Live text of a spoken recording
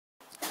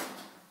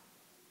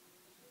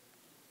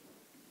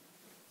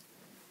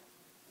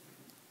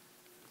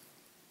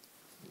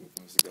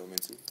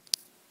too?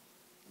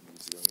 You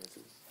see down there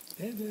too?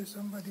 There's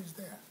somebody's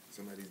there.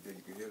 Somebody's there.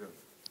 You can hear them.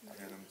 I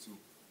hear them too.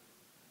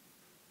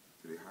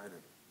 So they hide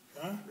them.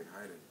 Huh? They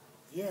hide them.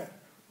 Yeah.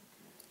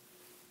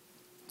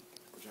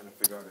 We're trying to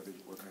figure out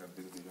what kind of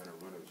business they're trying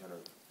to run. They're trying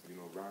to,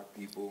 rob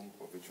people,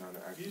 or they're trying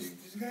to actually.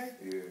 This guy?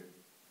 Yeah.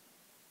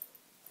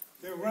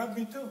 They robbed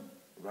me too.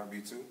 Rob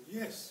you too?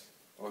 Yes.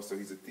 Oh, so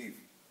he's a thief.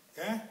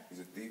 Yeah? He's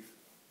a thief.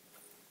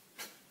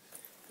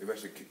 Maybe I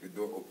should kick the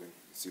door open and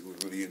see who's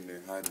really in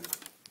there hiding.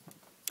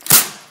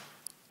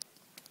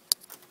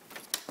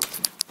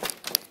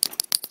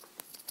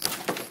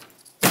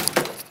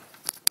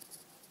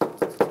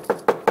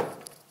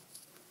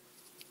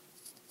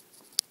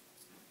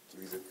 So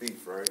he's a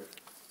thief, right?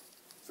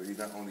 So he's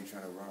not only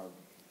trying to rob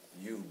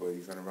you, but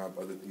he's trying to rob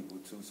other people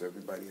too. So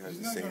everybody has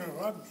the same. He's not going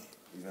to rob me.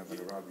 He's not going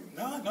to rob you.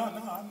 No, I'm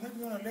not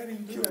going to let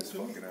him do Kill that his to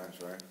me. fucking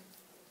ass, right?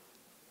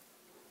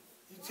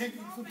 You think he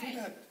could do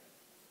that?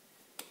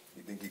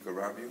 You think he could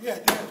rob you? Yeah,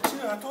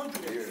 see, I told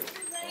you that. Yeah.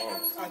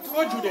 Oh. I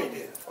told you they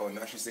did. Oh,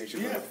 now she's saying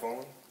she's on the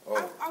phone?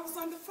 Oh. I was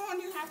on the phone.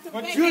 You have to.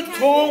 But you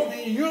told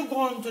me you're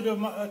going to the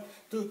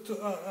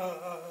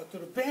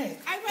bank.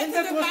 I went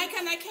to the bank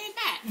and I came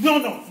back. No.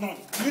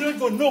 You didn't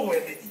go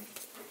nowhere, lady.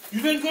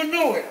 You didn't go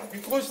nowhere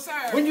because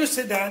when you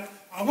said that,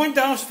 I went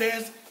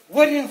downstairs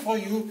waiting for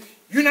you.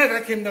 You never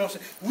came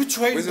downstairs. Which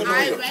way? I went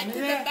to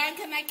the bank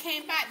and I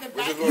came back. The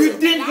bank. You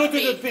didn't go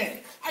to the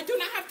bank. I do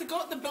not have to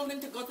go to the building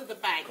to go to the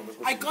bank.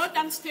 I go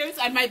downstairs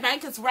and my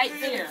bank is right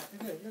there.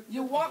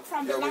 You walk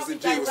from the lobby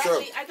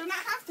directly. I do not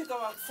have to go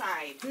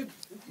outside.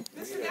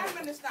 Mr.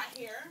 Gavin is not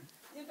here.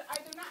 I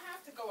do not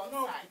have to go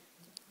outside.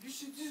 You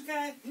see this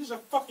guy? He's a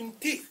fucking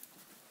thief.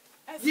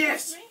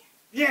 Excuse me?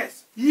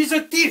 Yes, he's a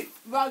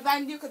thief. Well,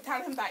 then you could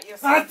tell him that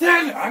yourself. I'll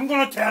tell him. I'm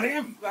going to tell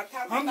him. Well,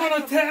 I'm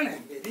going to tell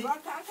him, baby. Well,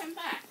 tell him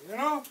back. You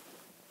know?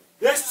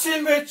 Let's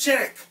send me a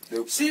check.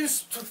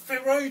 Since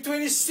February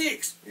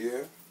 26th.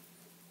 Yeah?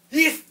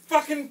 He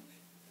fucking...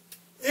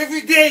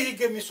 Every day he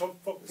give me some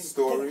fucking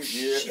story.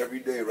 Shit. Yeah, every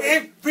day, right?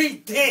 Every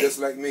day. Just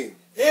like me.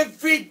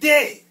 Every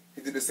day.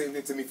 He did the same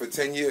thing to me for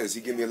 10 years.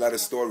 He gave me a lot of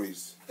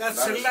stories.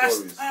 That's the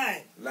last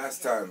time.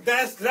 Last time.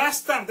 That's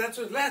last time. That's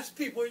the last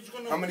people he's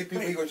going to... How many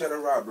people he going to try to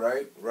rob,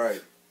 right?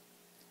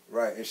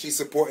 Right. And she's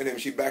supporting him.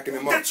 She's backing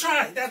him up. That's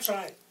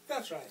right.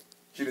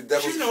 She's the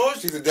devil's, she knows.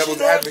 She's the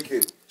devil's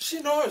advocate. She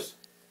knows.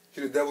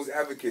 She's the devil's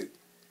advocate.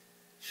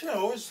 She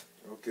knows.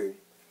 Okay.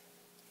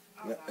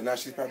 And now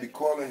she's probably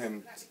calling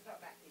him.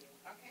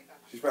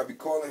 She's probably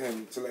calling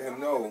him to let him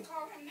know.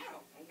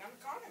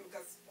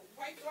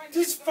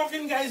 This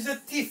fucking guy is a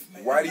thief,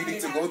 man. Why do you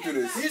need to go through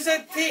this? He's a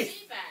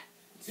thief.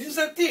 He's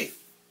a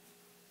thief.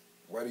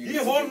 Why do you He need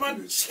to hold go my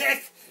through this?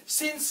 check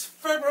since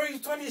February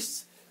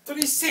 26th.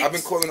 I've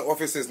been calling the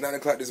office since 9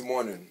 o'clock this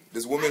morning.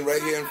 This woman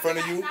right here in front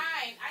of you.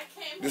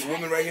 This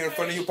woman right here in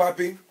front of you,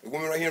 Poppy. The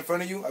woman right here in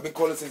front of you. I've been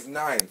calling since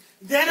 9.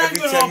 Every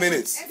 10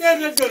 minutes. They're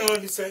not going to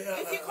only say.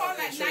 If you call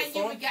at 9,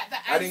 you would get the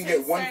answer. I didn't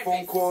get one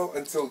phone call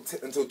until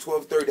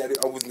 12:30.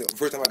 I was the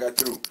first time I got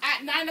through.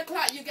 At 9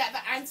 o'clock, you get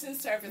the answering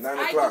service. 9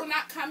 I o'clock. do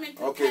not come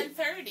until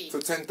 10:30. So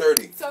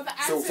 10:30. So the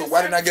answering So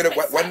why didn't I get it?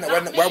 Why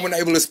wasn't I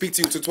able to speak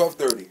to you till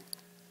 12:30?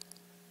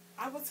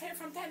 I was here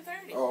from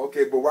 10:30. Oh,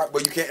 okay, but why?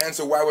 But you can't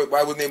answer. Why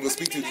wasn't I able to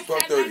speak to you till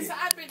 12:30?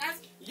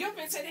 You've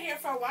been sitting here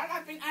for a while.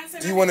 I've been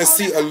answering. Do you want to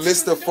see a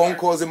list of phone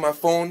calls in my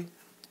phone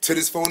to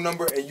this phone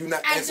number and you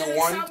not answer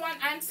one? Someone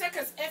answer,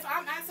 because if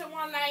I'm answering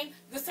one line,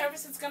 the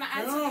service is gonna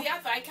answer the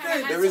other. I can't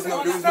answer There is no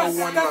one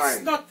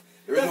line.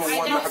 There is no one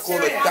line. I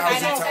called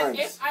 1,000 times.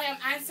 If I am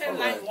answering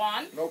line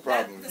 1, no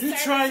problem. You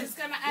try. Is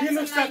gonna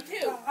answer line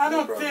 2. I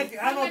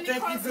don't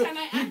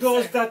think he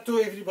does that to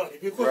everybody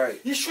because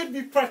he should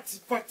be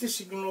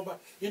practicing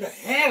in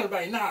hell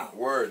by now.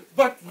 Word.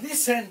 But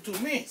listen to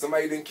me.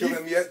 Somebody didn't kill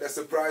him yet? That's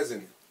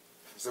surprising.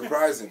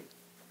 Surprising.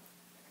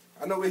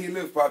 I know where he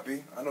lives,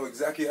 Poppy. I know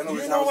exactly. I know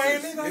his house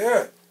is.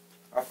 Yeah.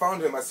 I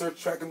found him. I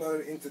tracked him on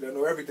the internet. I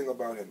know everything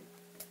about him.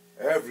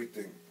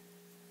 Everything.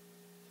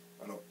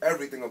 I know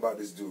everything about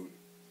this dude.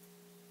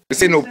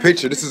 This ain't no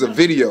picture. This is a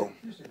video.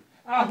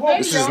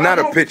 This is not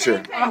a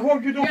picture. I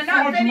hope you don't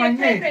forge my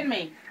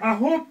name. I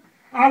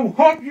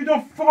hope you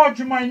don't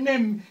forge my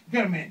name,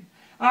 German.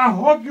 I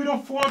hope you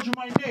don't forge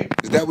my name.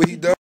 Is that what he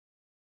does?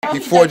 He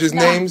forges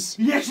names?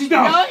 Yes, he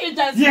does. No, he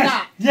does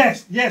not.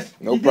 Yes.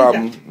 No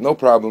problem. No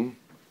problem.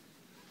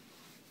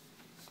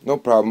 No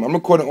problem. I'm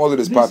recording all of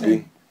this,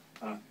 Poppy.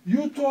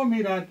 You told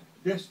me that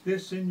they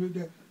send you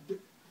the...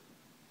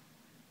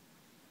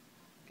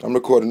 I'm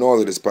recording all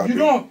of this, Poppy.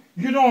 You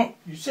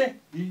said...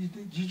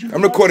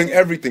 I'm recording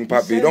everything,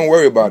 Poppy. Don't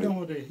worry about it.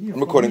 I'm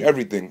recording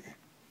everything.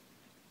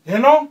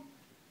 Hello?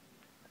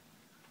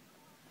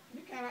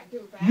 You cannot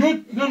do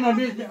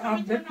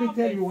that. Let me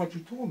tell you what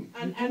you told me.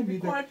 You told me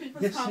that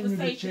they send you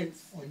the check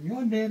on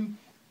your name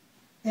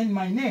and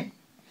my name.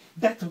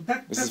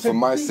 This is for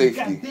my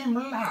safety.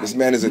 This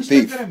man is a Mr.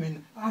 thief.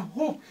 Gremlin, I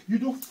hope you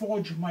don't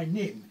forge my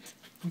name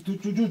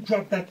to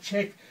drop that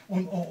check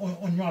on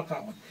your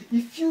account.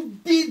 If you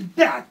did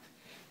that,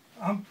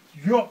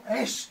 your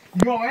ass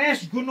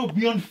gonna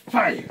be on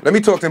fire. Let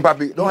me talk to him,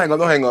 Poppy. Don't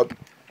hang up.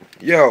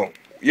 Yo,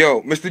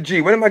 Yo, Mr.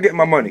 G, when am I getting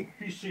my money?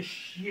 Piece of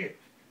shit.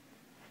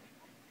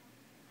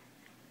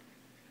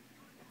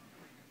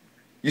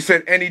 You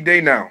said any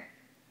day now.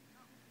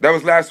 That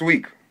was last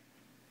week.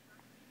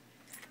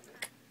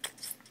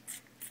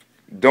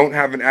 Don't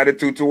have an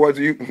attitude towards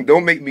you.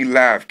 Don't make me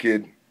laugh,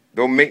 kid.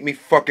 Don't make me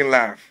fucking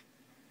laugh.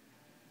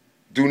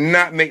 Do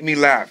not make me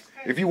laugh.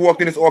 If you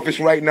walked in this office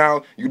right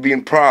now, you'd be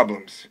in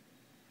problems.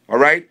 All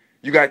right?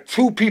 You got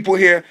two people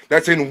here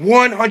that's in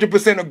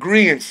 100%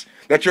 agreement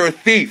that you're a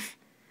thief.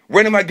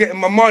 When am I getting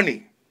my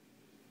money?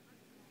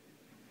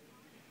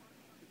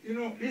 You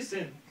know,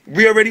 listen.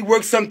 We already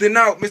worked something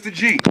out, Mr.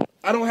 G.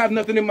 I don't have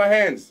nothing in my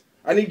hands.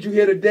 I need you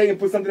here today and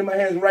put something in my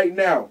hands right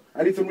now.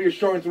 I need some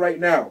reassurance right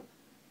now.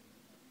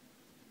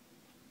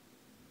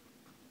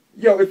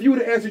 Yo, if you would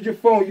have answered your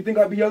phone, you think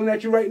I'd be yelling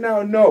at you right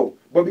now? No.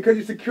 But because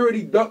your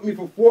security dumped me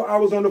for 4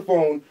 hours on the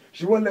phone,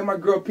 she wouldn't let my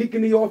girl peek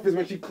in the office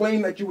when she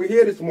claimed that you were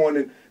here this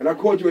morning, and I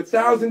called you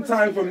 1,000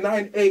 times from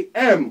 9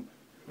 a.m.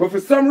 But for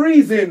some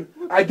reason,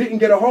 I didn't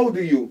get a hold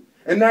of you.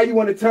 And now you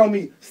want to tell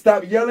me,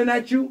 stop yelling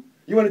at you?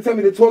 You want to tell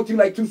me to talk to you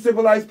like two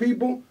civilized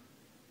people?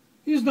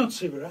 He's not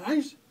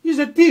civilized. He's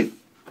a thief.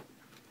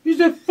 He's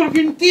a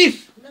fucking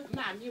thief.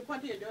 Ma'am,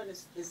 what you're doing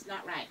is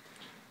not right.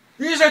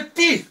 He's a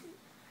thief.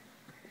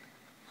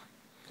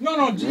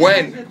 No.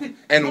 When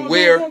and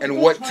where and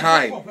what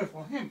time?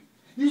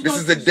 This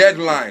is a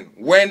deadline.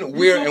 When,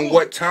 where, and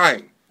what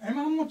time? And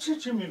I'm not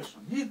such a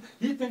medicine.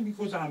 He think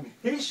because I'm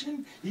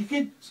Haitian, he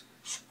can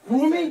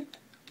screw me?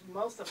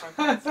 Most of our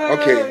friends are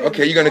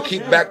Okay, you're gonna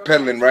keep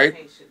backpedaling,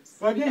 right?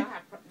 But we don't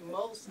have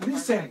most of our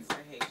friends are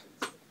Haitians.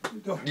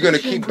 You're gonna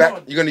keep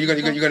back. You're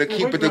gonna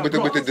keep with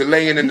the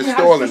delaying and the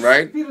stalling,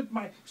 right?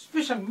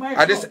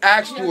 I just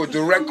asked you a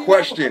direct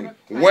question.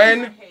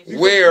 When,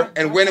 where,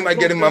 and when am I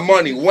getting my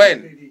money?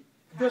 When?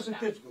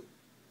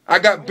 I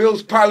got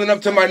bills piling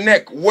up to my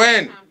neck.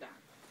 When?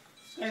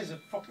 Guy's a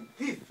fucking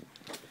thief.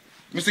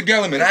 Mr.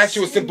 Gellerman, I asked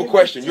you a simple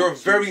question. You're a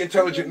very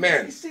intelligent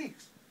man.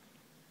 Since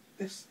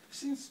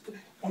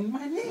on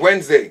my name.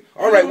 Wednesday.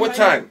 All right. What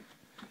time?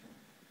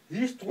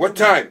 What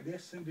time? They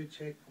send the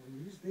check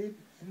on his name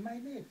and my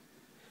name.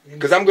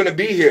 Because I'm gonna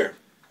be here.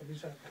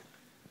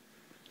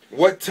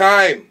 What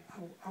time?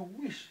 I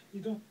wish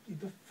you don't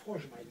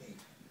forge my name.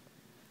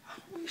 I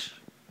wish.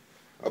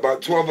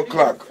 About 12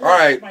 o'clock. All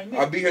right.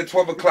 I'll be here at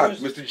 12 o'clock.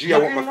 Mr. G, I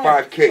want my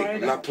 5K.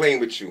 I'm not playing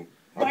with you.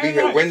 I'll be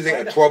here Wednesday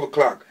at 12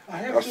 o'clock.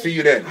 I'll see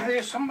you then.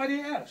 Hire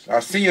somebody else.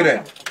 I'll see you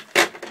then.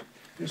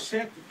 The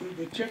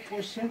check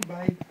was sent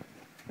by...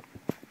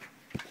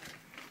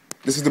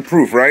 This is the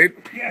proof, right?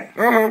 Yeah.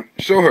 Uh-huh.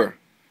 Show her.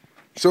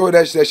 Show her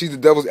that she's the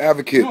devil's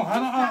advocate. No,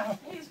 I don't...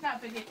 He's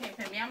not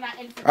videotaping me.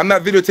 I'm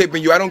not videotaping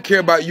you. I don't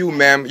care about you,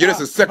 ma'am. You're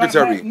just a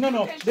secretary.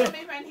 No. You can show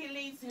me when he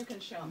leaves. You can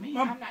show me.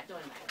 I'm not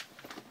doing that.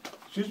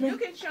 Excuse me? You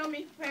can show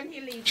me when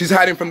he leaves. She's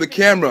hiding from the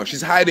camera.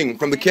 She's hiding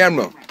from the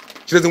camera.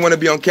 She doesn't want to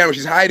be on camera.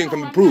 She's hiding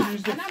from the proof.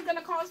 And I'm going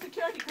to call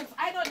security because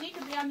I don't need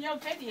to be on your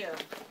video.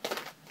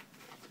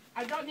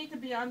 I don't need to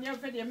be on your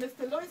video.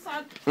 Mr. Lewis,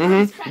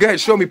 Go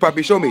ahead. Show me,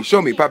 Papi. Show me.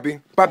 Show me, Papi.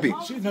 Papi.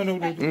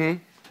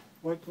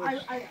 No.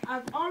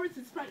 I've always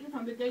respected you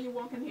from the day you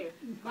walk in here.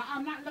 But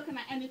I'm not looking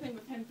at anything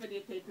with him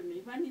videotaping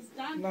me. When he's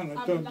done,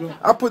 don't.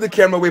 I'll put the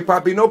camera away,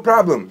 Papi. No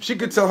problem. She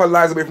could tell her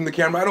lies away from the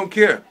camera. I don't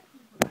care.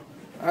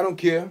 I don't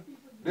care.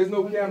 There's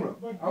no camera.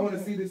 I want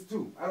to see this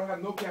too. I don't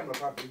have no camera,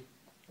 Papi.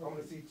 I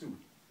want to see too.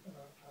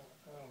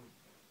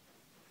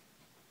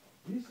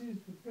 This is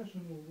the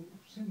person who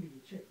sent me the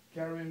check.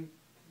 Karen,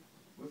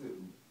 was it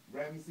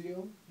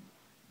Ramseo?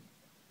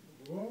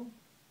 Well,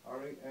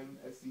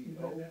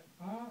 R-A-M-S-E-O?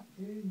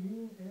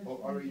 R-A-U-S-E-O. Oh,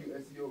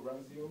 R-A-U-S-E-O,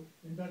 Ramseo?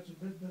 And that's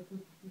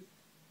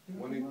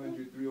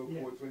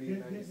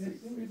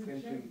 1-800-304-2896,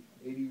 extension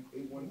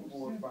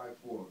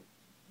 81454.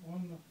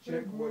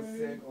 Check was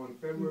sent on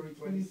February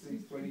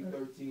 26,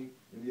 2013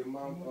 in the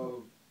amount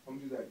of, how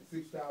much is that?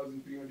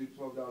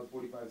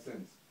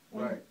 $6,312.45.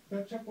 Right.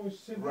 That check was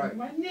sent right. on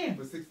my name.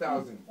 For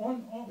 $6,000.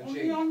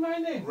 Only on my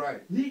name.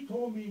 Right. He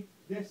told me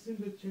they sent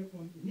the check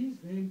on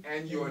his name.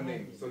 And your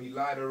name. So he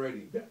lied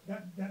already.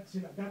 That's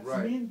it. That's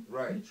right. mean.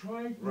 Right. He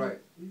tried. Right.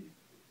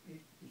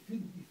 If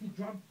he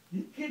dropped,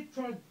 he can't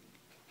try.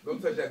 Don't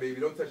touch that, baby.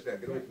 Don't touch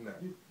that. Get away from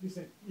that.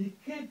 Listen, he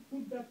can't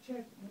put that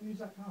check on his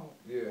account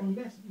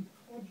unless he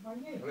forged my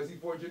name. Unless he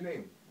forged your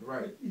name.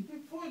 Right. He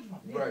did forge my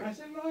name. Right. I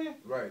said, lawyer.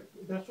 Right.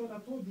 That's what I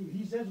told you.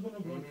 He says going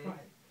to go on trial.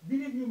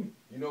 Believe you me.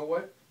 You know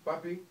what,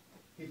 Papi?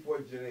 He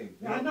forged your name.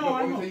 I know.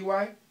 Let me tell you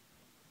why.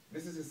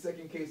 This is his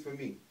second case for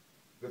me.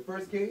 The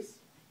first case,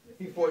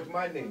 he forged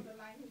my name.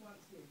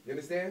 You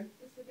understand?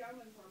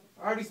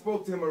 I already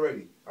spoke to him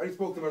already.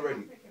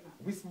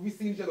 We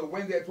seen each other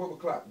Wednesday at 12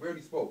 o'clock. We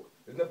already spoke.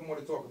 There's nothing more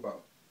to talk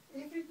about.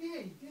 Every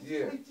day.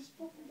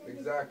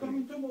 Exactly.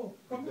 Coming tomorrow.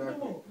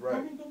 Right.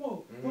 Coming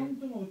tomorrow.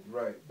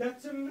 Right.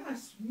 That's the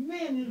last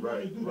man who's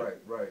going to do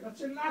that. Right. That's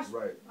the last.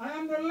 Right. I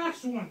am the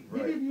last one.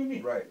 Right. Believe you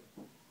me. Right.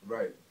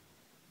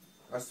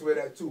 I swear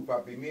that too,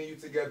 Papi. Me and you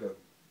together.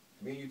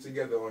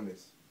 On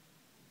this.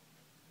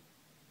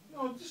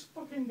 No, this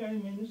fucking guy,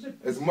 man.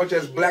 As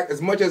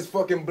much as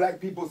fucking black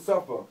people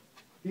suffer,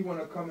 he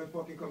wanna come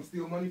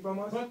steal money from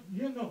us? But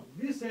you know,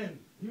 listen,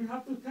 you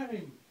have to tell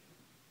him.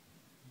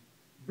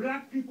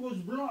 Black people's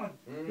blood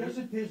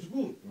doesn't taste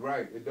good.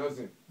 Right, it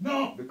doesn't.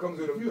 No. It comes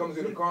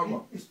with the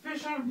karma.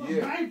 Especially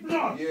my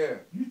blood. Yeah.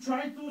 You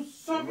try to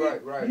suck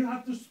it, right. you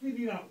have to spit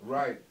it out.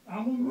 Right.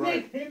 I'm going to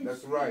make him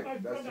That's spit right. my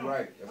blood That's out.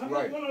 right. That's I'm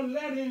right. not going to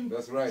let him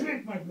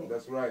drink my blood.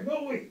 That's right.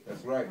 No way.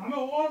 That's right. I'm an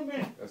old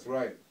man. That's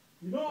right.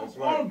 You know, That's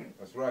right. old man.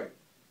 That's right.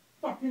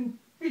 Fucking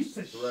piece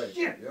of Right.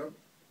 shit. Yep.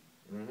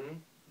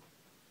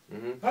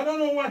 I don't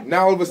know what.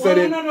 Now all of a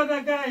sudden.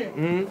 Another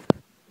guy.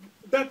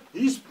 That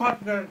his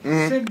partner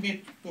sent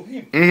me to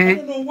him. I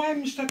don't know why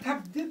Mr.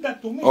 Cap did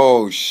that to me.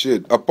 Oh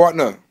shit! A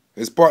partner,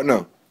 his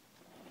partner.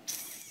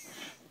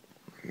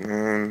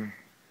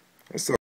 It's